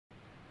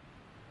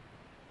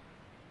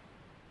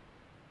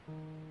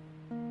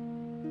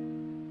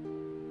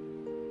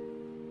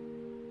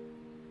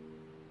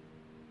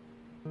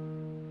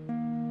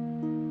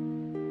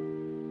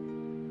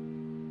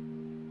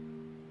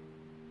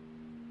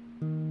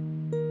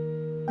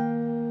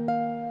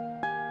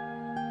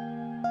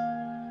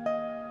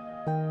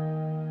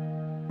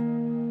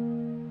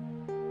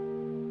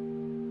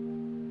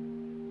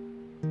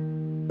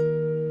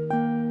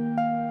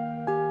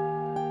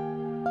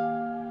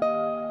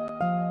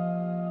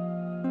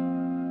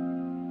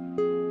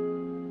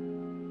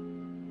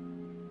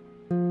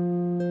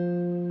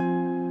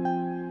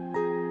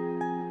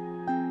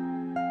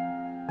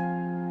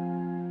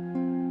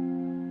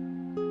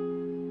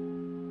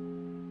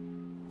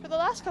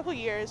last couple of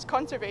years,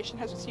 conservation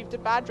has received a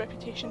bad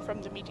reputation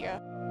from the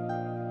media.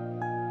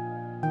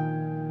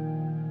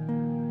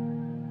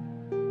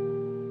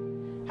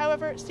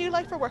 However, sea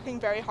life are working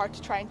very hard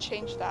to try and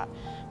change that.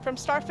 From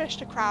starfish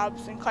to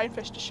crabs and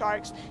clownfish to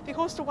sharks, they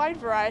host a wide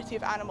variety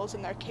of animals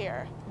in their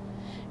care.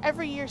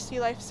 Every year, sea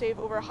life save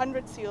over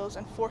 100 seals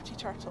and 40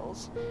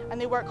 turtles,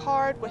 and they work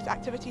hard with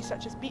activities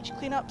such as beach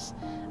cleanups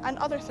and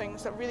other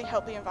things that really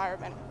help the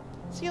environment.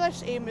 Sea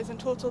Life's aim is in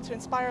total to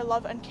inspire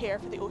love and care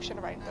for the ocean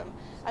around them,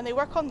 and they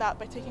work on that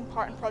by taking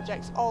part in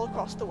projects all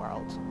across the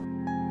world.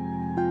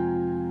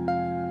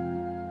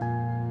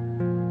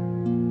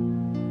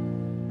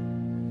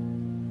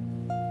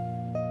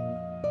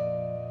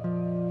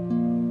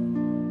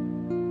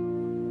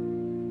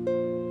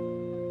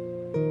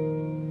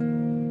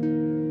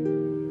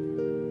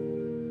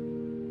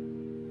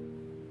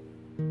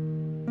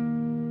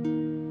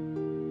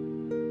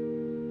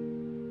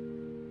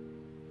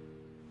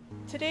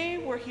 Today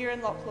we're here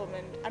in Loch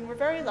Lomond, and we're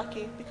very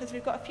lucky because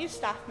we've got a few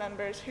staff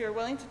members who are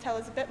willing to tell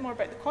us a bit more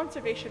about the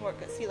conservation work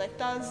that Sea Life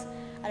does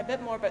and a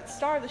bit more about the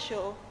star of the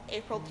show,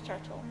 April the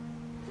turtle.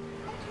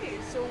 Okay,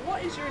 so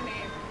what is your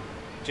name?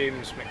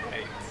 James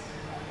McKnight.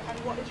 And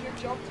what is your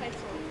job title?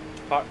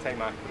 Part-time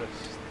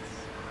aquarist.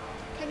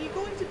 Can you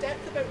go into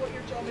depth about what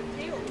your job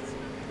entails?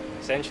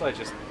 Essentially I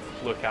just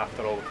look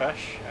after all the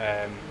fish,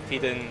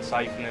 feeding,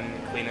 siphoning,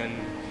 cleaning,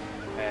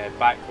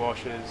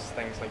 backwashes,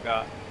 things like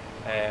that.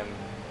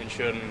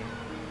 Ensuring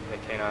the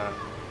kind of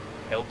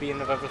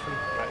well-being of everything,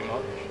 pretty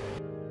much.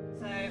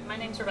 So my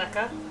name's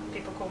Rebecca.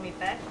 People call me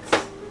Bex.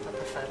 I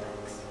prefer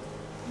Bex.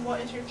 And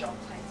what is your job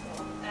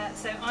title?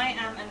 So I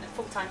am a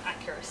full-time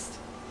aquarist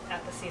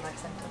at the Sea Life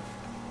Centre.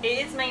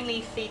 It is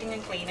mainly feeding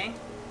and cleaning.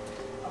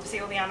 Obviously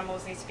all the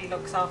animals need to be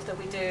looked after.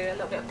 We do a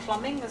little bit of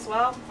plumbing as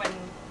well when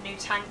new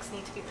tanks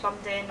need to be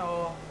plumbed in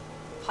or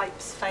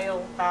pipes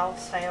fail,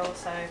 valves fail.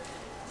 So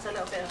it's a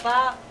little bit of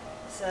that.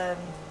 It's,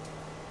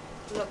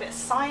 a little bit of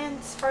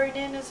science thrown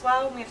in as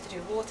well. We have to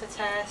do water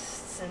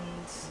tests and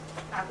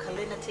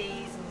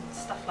alkalinities and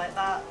stuff like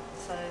that.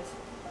 So it's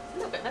a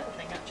little bit of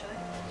everything actually.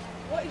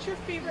 What is your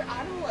favourite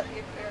animal at the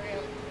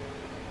aquarium?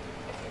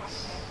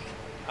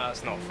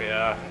 That's not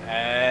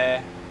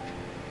fair.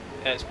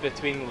 It's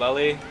between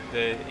Lily,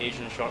 the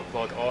Asian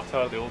short-clawed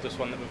otter, the oldest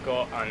one that we've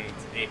got, and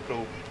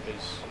April,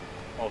 who's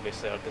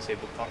obviously our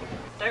disabled turtle.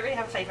 Don't really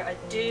have a favourite.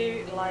 I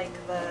do like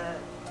the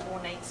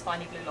ornate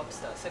spiny blue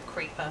lobster, so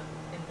Creeper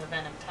in the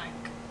venom tank.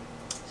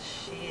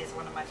 She is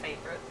one of my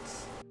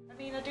favourites. I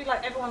mean, I do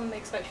like, everyone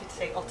expects you to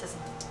say otters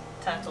and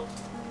turtles.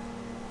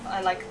 But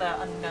I like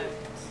the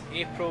unknowns.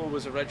 April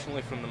was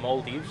originally from the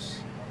Maldives.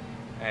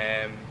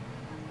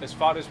 As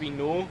far as we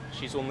know,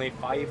 she's only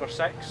 5 or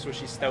 6, so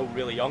she's still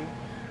really young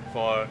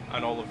for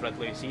an olive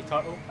ridley sea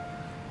turtle.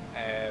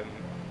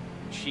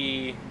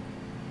 She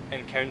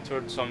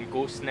encountered some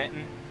ghost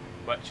netting,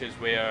 which is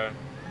where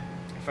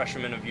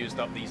fishermen have used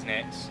up these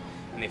nets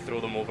and they throw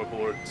them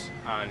overboard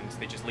and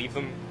they just leave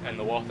them in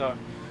the water.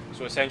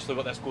 So essentially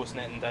what this ghost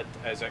netting did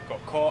is it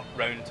got caught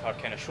round her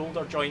kind of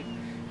shoulder joint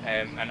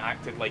and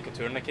acted like a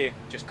tourniquet,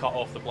 just cut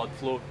off the blood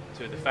flow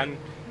to the fin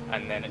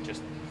and then it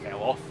just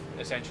fell off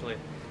essentially.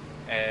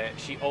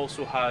 She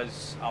also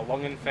has a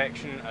lung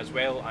infection as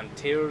well and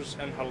tears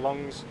in her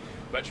lungs,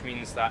 which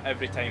means that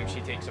every time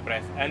she takes a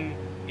breath in,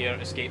 air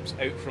escapes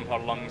out from her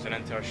lungs and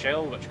into her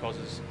shell, which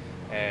causes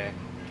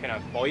kind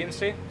of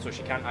buoyancy, so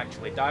she can't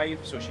actually dive,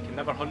 so she can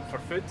never hunt for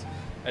food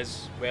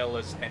as well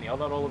as any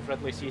other olive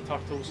ridley sea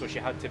turtle, so she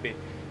had to be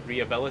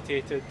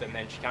rehabilitated, and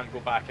then she can't go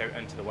back out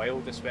into the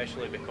wild,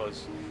 especially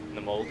because in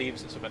the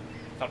Maldives it's about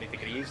 30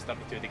 degrees,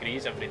 32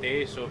 degrees every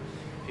day, so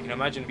if you can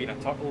imagine being a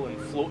turtle and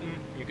floating,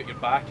 you get your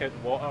back out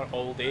the water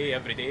all day,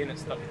 every day, and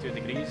it's 32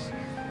 degrees.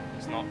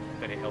 It's not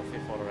very healthy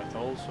for her at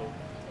all, so...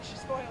 Is she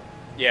spoiled?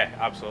 Yeah,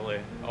 absolutely.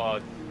 Oh,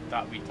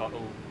 that wee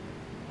turtle,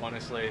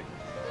 honestly,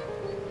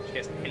 she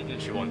gets anything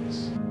she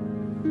wants.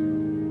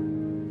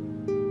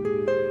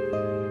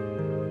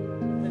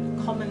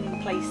 The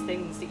commonplace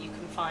things that you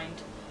can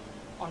find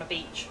on a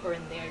beach or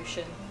in the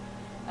ocean,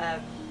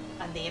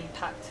 and the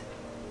impact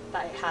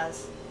that it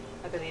has.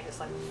 I believe it's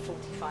like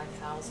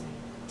 45,000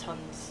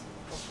 tonnes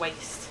of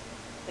waste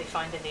they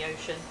find in the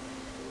ocean.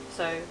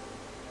 So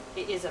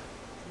it is a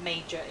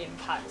major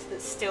impact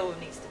that still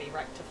needs to be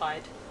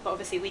rectified. But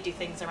obviously we do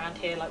things around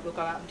here, like we'll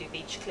go out and do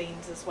beach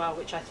cleans as well,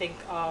 which I think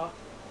are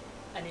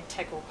an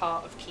integral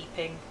part of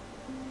keeping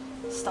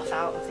stuff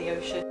out of the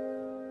ocean.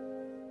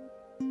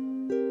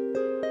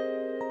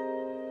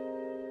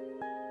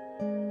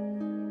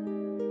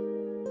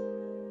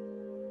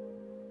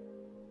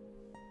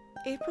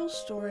 April's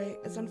story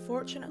is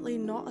unfortunately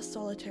not a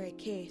solitary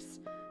case,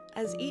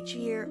 as each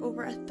year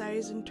over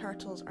 1,000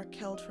 turtles are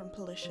killed from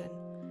pollution,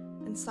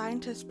 and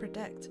scientists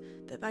predict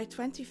that by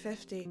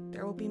 2050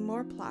 there will be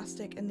more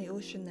plastic in the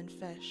ocean than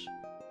fish.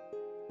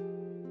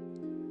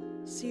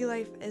 Sea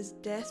Life is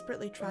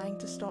desperately trying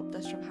to stop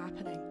this from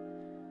happening.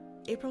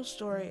 April's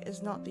story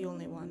is not the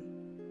only one.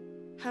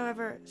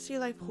 However, Sea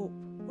Life hope,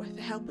 with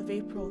the help of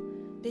April,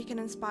 they can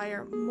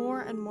inspire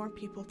more and more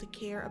people to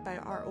care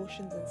about our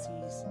oceans and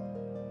seas.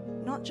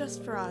 not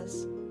just for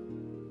us,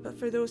 but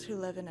for those who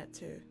live in it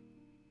too.